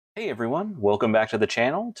Hey everyone, welcome back to the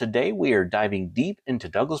channel. Today we are diving deep into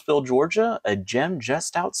Douglasville, Georgia, a gem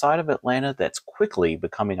just outside of Atlanta that's quickly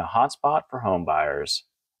becoming a hotspot for home buyers.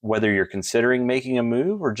 Whether you're considering making a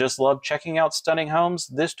move or just love checking out stunning homes,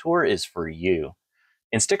 this tour is for you.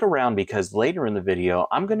 And stick around because later in the video,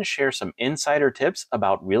 I'm going to share some insider tips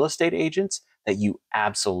about real estate agents that you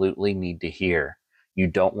absolutely need to hear. You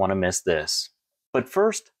don't want to miss this. But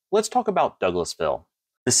first, let's talk about Douglasville.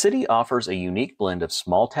 The city offers a unique blend of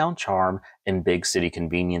small town charm and big city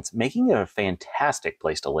convenience, making it a fantastic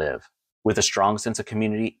place to live. With a strong sense of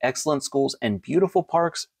community, excellent schools, and beautiful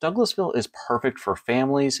parks, Douglasville is perfect for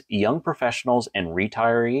families, young professionals, and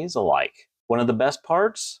retirees alike. One of the best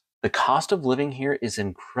parts? The cost of living here is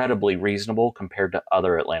incredibly reasonable compared to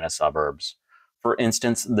other Atlanta suburbs. For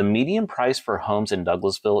instance, the median price for homes in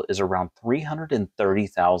Douglasville is around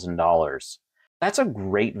 $330,000. That's a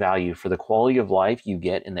great value for the quality of life you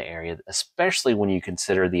get in the area, especially when you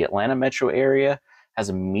consider the Atlanta metro area has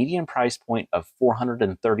a median price point of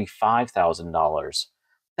 $435,000.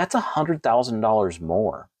 That's $100,000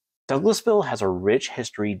 more. Douglasville has a rich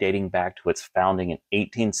history dating back to its founding in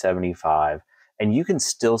 1875, and you can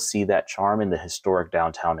still see that charm in the historic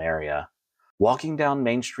downtown area. Walking down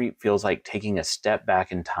Main Street feels like taking a step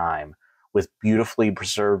back in time, with beautifully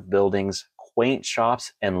preserved buildings, quaint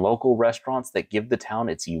shops, and local restaurants that give the town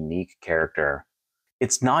its unique character.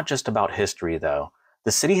 It's not just about history, though.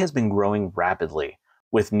 The city has been growing rapidly,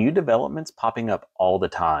 with new developments popping up all the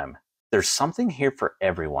time. There's something here for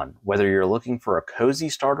everyone, whether you're looking for a cozy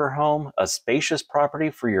starter home, a spacious property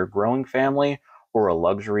for your growing family, or a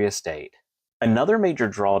luxury estate. Another major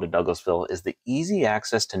draw to Douglasville is the easy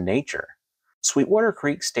access to nature. Sweetwater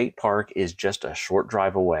Creek State Park is just a short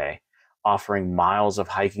drive away, offering miles of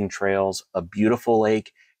hiking trails, a beautiful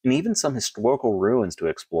lake, and even some historical ruins to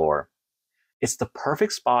explore. It's the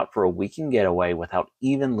perfect spot for a weekend getaway without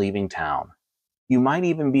even leaving town. You might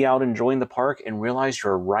even be out enjoying the park and realize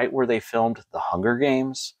you're right where they filmed The Hunger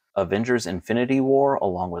Games, Avengers Infinity War,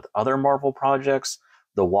 along with other Marvel projects,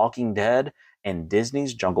 The Walking Dead, and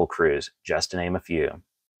Disney's Jungle Cruise, just to name a few.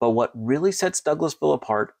 But what really sets Douglasville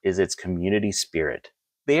apart is its community spirit.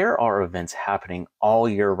 There are events happening all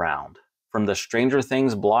year round. From the Stranger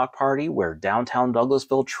Things block party where downtown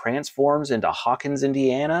Douglasville transforms into Hawkins,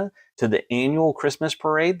 Indiana, to the annual Christmas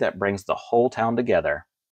parade that brings the whole town together.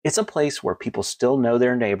 It's a place where people still know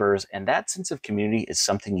their neighbors, and that sense of community is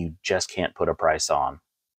something you just can't put a price on.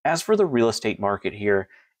 As for the real estate market here,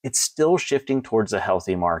 it's still shifting towards a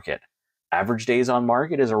healthy market. Average days on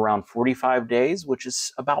market is around 45 days, which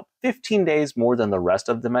is about 15 days more than the rest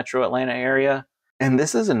of the metro Atlanta area. And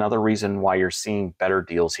this is another reason why you're seeing better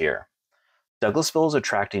deals here. Douglasville is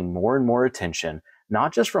attracting more and more attention,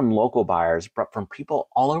 not just from local buyers, but from people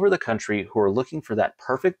all over the country who are looking for that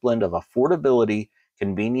perfect blend of affordability,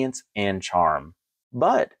 convenience, and charm.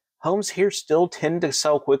 But homes here still tend to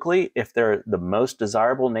sell quickly if they're the most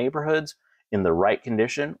desirable neighborhoods in the right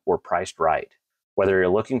condition or priced right. Whether you're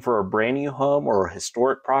looking for a brand new home or a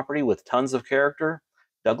historic property with tons of character,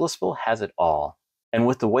 Douglasville has it all. And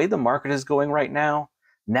with the way the market is going right now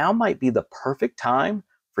might be the perfect time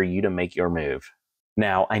for you to make your move.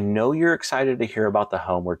 Now, I know you're excited to hear about the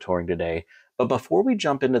home we're touring today, but before we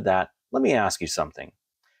jump into that, let me ask you something.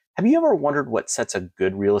 Have you ever wondered what sets a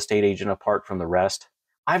good real estate agent apart from the rest?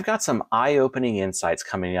 I've got some eye-opening insights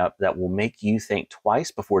coming up that will make you think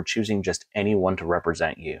twice before choosing just anyone to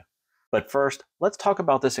represent you. But first, let's talk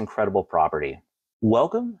about this incredible property.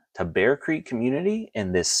 Welcome to Bear Creek Community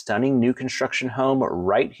and this stunning new construction home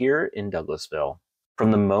right here in Douglasville.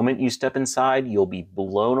 From the moment you step inside, you'll be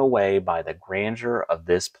blown away by the grandeur of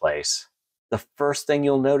this place. The first thing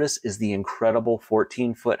you'll notice is the incredible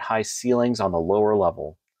 14-foot high ceilings on the lower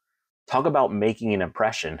level. Talk about making an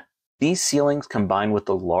impression. These ceilings combined with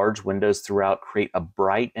the large windows throughout create a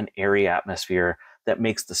bright and airy atmosphere that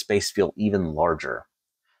makes the space feel even larger.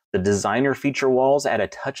 The designer feature walls add a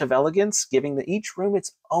touch of elegance, giving each room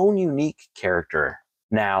its own unique character.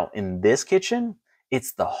 Now, in this kitchen,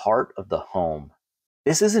 it's the heart of the home.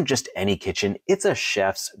 This isn't just any kitchen, it's a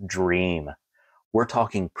chef's dream. We're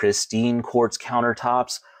talking pristine quartz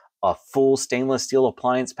countertops, a full stainless steel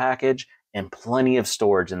appliance package, and plenty of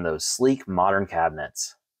storage in those sleek modern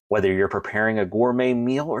cabinets. Whether you're preparing a gourmet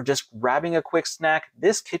meal or just grabbing a quick snack,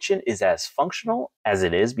 this kitchen is as functional as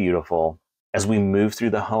it is beautiful. As we move through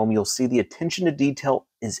the home, you'll see the attention to detail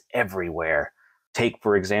is everywhere. Take,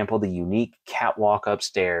 for example, the unique catwalk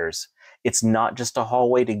upstairs. It's not just a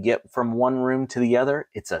hallway to get from one room to the other,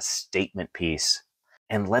 it's a statement piece.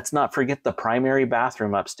 And let's not forget the primary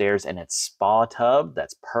bathroom upstairs and its spa tub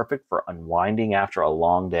that's perfect for unwinding after a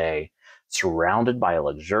long day. Surrounded by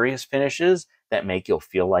luxurious finishes that make you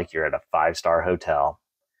feel like you're at a five-star hotel.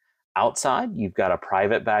 Outside, you've got a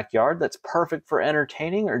private backyard that's perfect for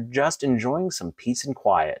entertaining or just enjoying some peace and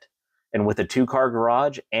quiet. And with a two-car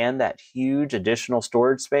garage and that huge additional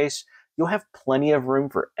storage space, you'll have plenty of room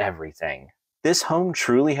for everything. This home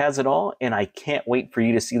truly has it all, and I can't wait for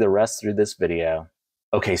you to see the rest through this video.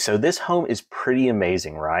 Okay, so this home is pretty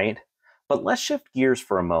amazing, right? But let's shift gears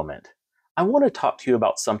for a moment. I want to talk to you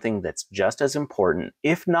about something that's just as important,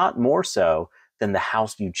 if not more so, than the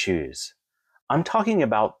house you choose. I'm talking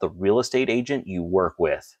about the real estate agent you work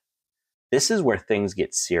with. This is where things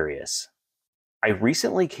get serious. I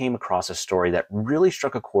recently came across a story that really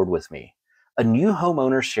struck a chord with me. A new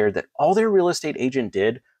homeowner shared that all their real estate agent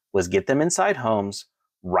did was get them inside homes,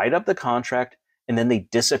 write up the contract, and then they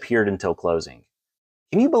disappeared until closing.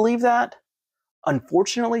 Can you believe that?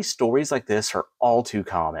 Unfortunately, stories like this are all too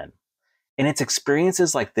common. And it's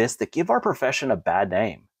experiences like this that give our profession a bad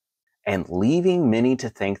name, and leaving many to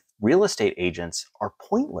think real estate agents are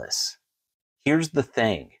pointless. Here's the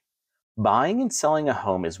thing. Buying and selling a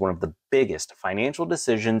home is one of the biggest financial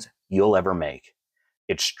decisions you'll ever make.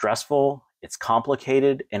 It's stressful, it's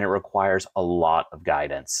complicated, and it requires a lot of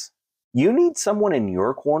guidance. You need someone in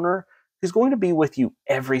your corner who's going to be with you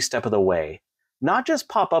every step of the way, not just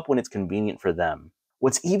pop up when it's convenient for them.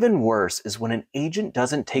 What's even worse is when an agent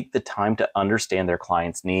doesn't take the time to understand their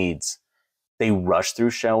client's needs. They rush through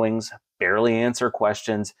showings, barely answer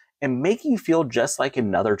questions, and make you feel just like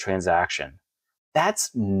another transaction. That's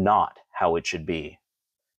not how it should be.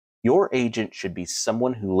 Your agent should be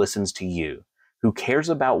someone who listens to you, who cares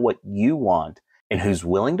about what you want, and who's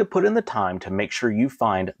willing to put in the time to make sure you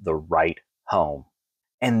find the right home.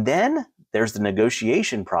 And then there's the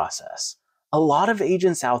negotiation process. A lot of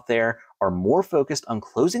agents out there are more focused on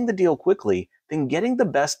closing the deal quickly than getting the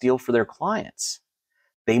best deal for their clients.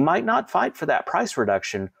 They might not fight for that price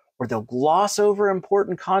reduction, or they'll gloss over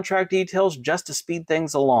important contract details just to speed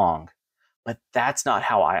things along. But that's not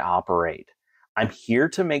how I operate. I'm here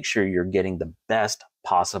to make sure you're getting the best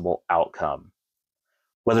possible outcome.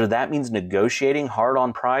 Whether that means negotiating hard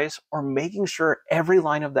on price or making sure every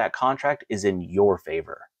line of that contract is in your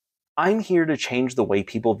favor. I'm here to change the way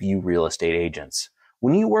people view real estate agents.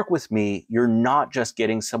 When you work with me, you're not just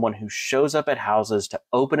getting someone who shows up at houses to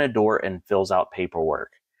open a door and fills out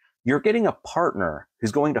paperwork. You're getting a partner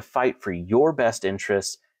who's going to fight for your best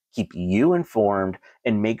interests, keep you informed,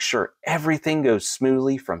 and make sure everything goes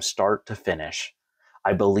smoothly from start to finish.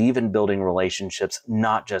 I believe in building relationships,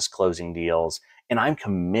 not just closing deals, and I'm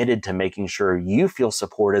committed to making sure you feel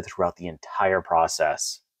supported throughout the entire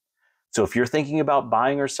process. So if you're thinking about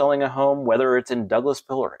buying or selling a home, whether it's in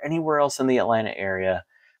Douglasville or anywhere else in the Atlanta area,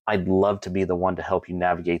 I'd love to be the one to help you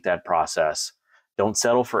navigate that process. Don't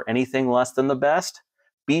settle for anything less than the best.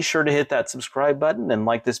 Be sure to hit that subscribe button and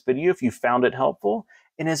like this video if you found it helpful.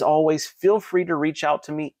 And as always, feel free to reach out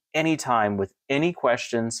to me anytime with any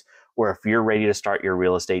questions or if you're ready to start your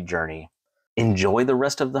real estate journey. Enjoy the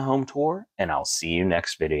rest of the home tour, and I'll see you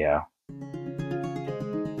next video.